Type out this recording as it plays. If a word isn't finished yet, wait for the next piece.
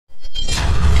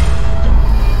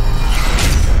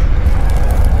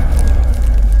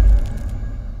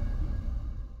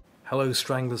Hello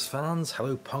Stranglers fans,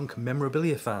 hello punk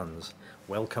memorabilia fans.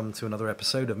 Welcome to another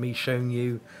episode of me showing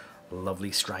you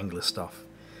lovely Strangler stuff.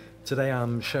 Today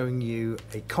I'm showing you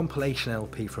a compilation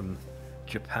LP from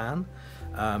Japan,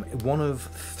 one of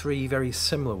three very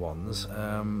similar ones.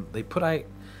 They put out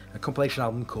a compilation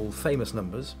album called Famous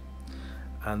Numbers,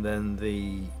 and then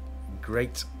the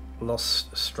Great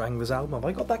Lost Stranglers album. Have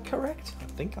I got that correct? I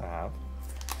think I have.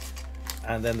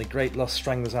 And then the Great Lost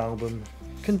Stranglers album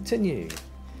Continue.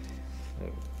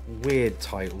 Weird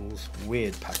titles,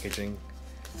 weird packaging,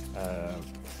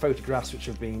 photographs which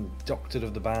have been doctored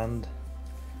of the band.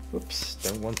 Whoops,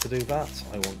 don't want to do that.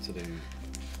 I want to do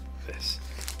this.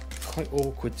 Quite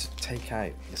awkward to take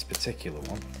out this particular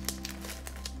one.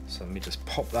 So let me just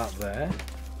pop that there.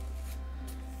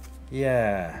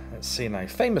 Yeah, let's see now.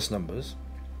 Famous Numbers,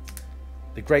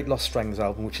 the Great Lost Stranglers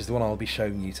album, which is the one I'll be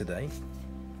showing you today,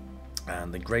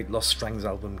 and the Great Lost Stranglers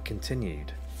album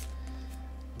Continued.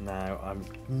 Now, I'm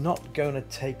not going to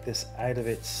take this out of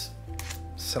its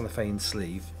cellophane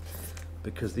sleeve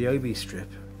because the OB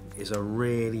strip is a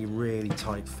really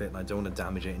tight fit and I don't want to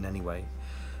damage it in any way.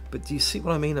 But do you see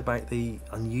what I mean about the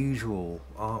unusual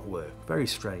artwork? Very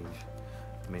strange.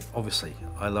 I mean, obviously,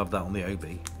 I love that on the OB.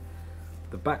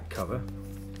 The back cover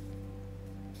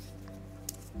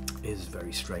is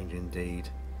very strange indeed.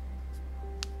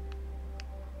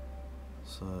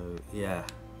 So, yeah.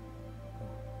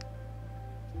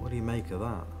 What do you make of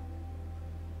that?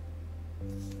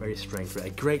 Very strange. A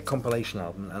great compilation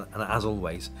album, and as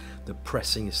always, the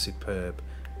pressing is superb.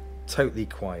 Totally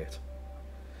quiet.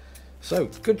 So,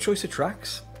 good choice of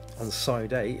tracks. On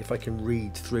side A, if I can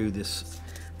read through this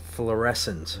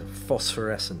fluorescent,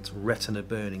 phosphorescent,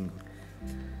 retina-burning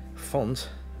font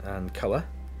and colour.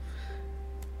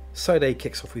 Side A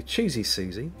kicks off with Choosy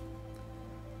Susie,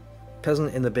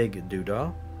 Peasant in the Big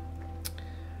Doodah,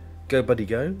 Go Buddy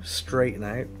Go, Straighten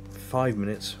Out, 5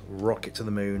 minutes, Rocket to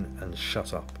the Moon, and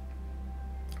Shut Up.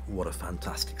 What a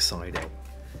fantastic side A.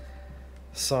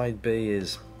 Side B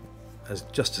is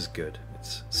just as good.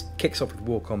 It kicks off with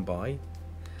Walk On By,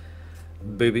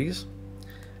 Boobies,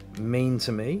 Mean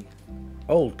to Me,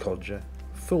 Old Codger,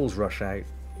 Fools Rush Out,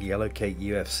 Yellow Cake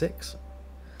UF6,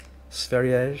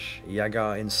 Sverige,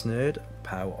 Jagar Ensnurd,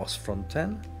 Pau Os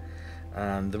Fronten.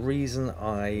 And the reason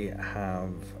I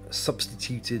have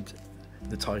substituted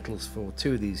the titles for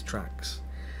two of these tracks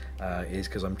is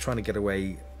because I'm trying to get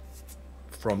away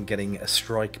from getting a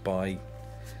strike by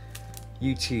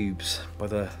YouTube's, by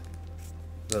the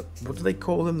what do they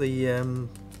call them, the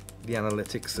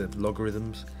analytics, the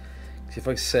logarithms. If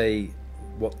I say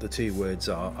what the two words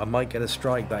are, I might get a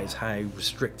strike. That is how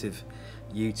restrictive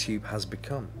YouTube has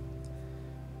become.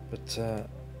 But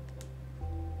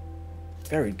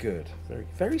very good,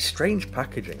 very strange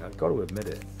packaging, I've got to admit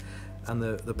it. And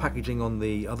the packaging on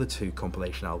the other two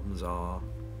compilation albums are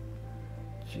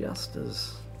just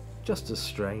as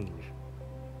strange.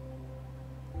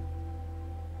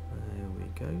 There we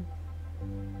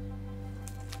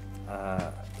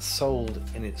go. Sold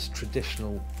in its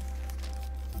traditional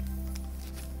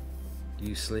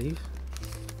U sleeve.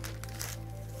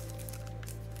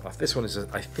 This one is,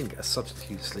 I think, a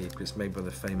substitute sleeve because it's made by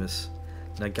the famous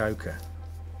Nagaoka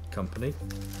company.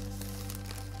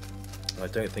 I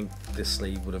don't think this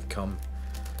sleeve would have come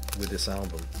with this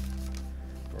album.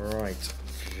 Right,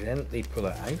 gently pull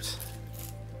it out.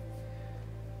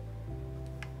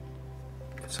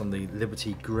 It's on the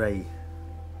Liberty Grey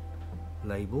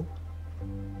label.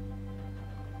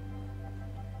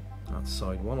 That's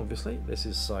side one, obviously. This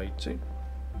is side two.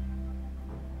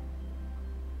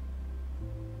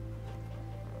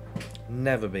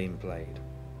 Never been played.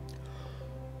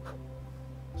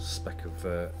 Speck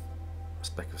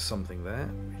of something there,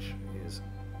 which is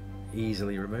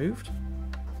easily removed.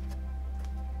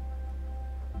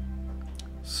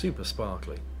 Super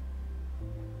sparkly.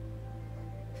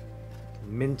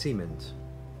 Minty mint.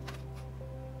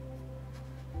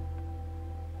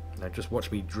 Now just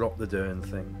watch me drop the darn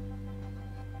thing.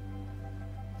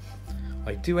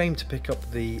 I do aim to pick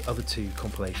up the other two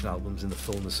compilation albums in the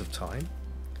fullness of time.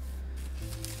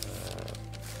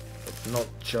 But not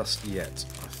just yet.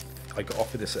 I got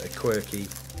offered this at a quirky,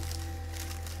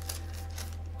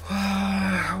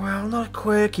 well, not a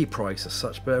quirky price as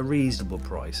such, but a reasonable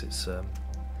price. It's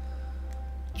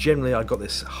generally I got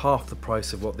this half the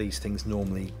price of what these things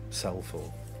normally sell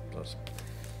for. Just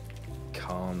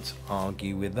can't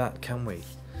argue with that, can we?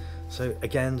 So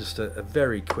again, just a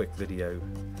very quick video,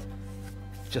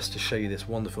 just to show you this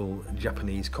wonderful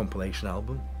Japanese compilation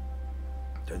album.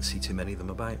 Don't see too many of them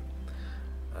about.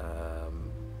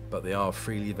 But they are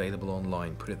freely available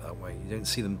online, put it that way. You don't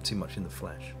see them too much in the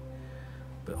flesh.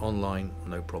 but online,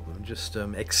 no problem. Just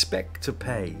expect to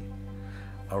pay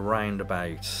around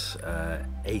about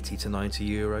 80 to 90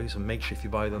 euros, and make sure if you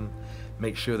buy them,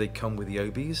 make sure they come with the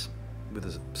OBs, with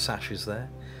the sashes there.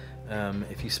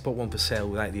 If you spot one for sale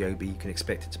without the OB, you can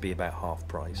expect it to be about half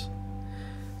price.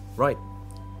 Right,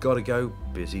 gotta go,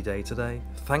 busy day today.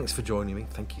 Thanks for joining me,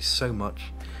 thank you so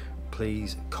much.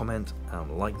 Please comment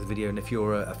and like the video, and if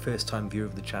you're a first time viewer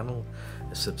of the channel,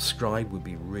 a subscribe would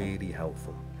be really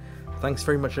helpful. Thanks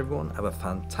very much everyone, have a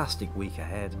fantastic week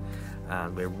ahead,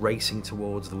 and we're racing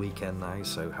towards the weekend now,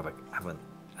 so have an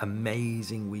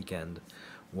amazing weekend.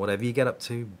 Whatever you get up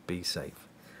to, be safe.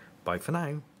 Bye for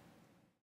now.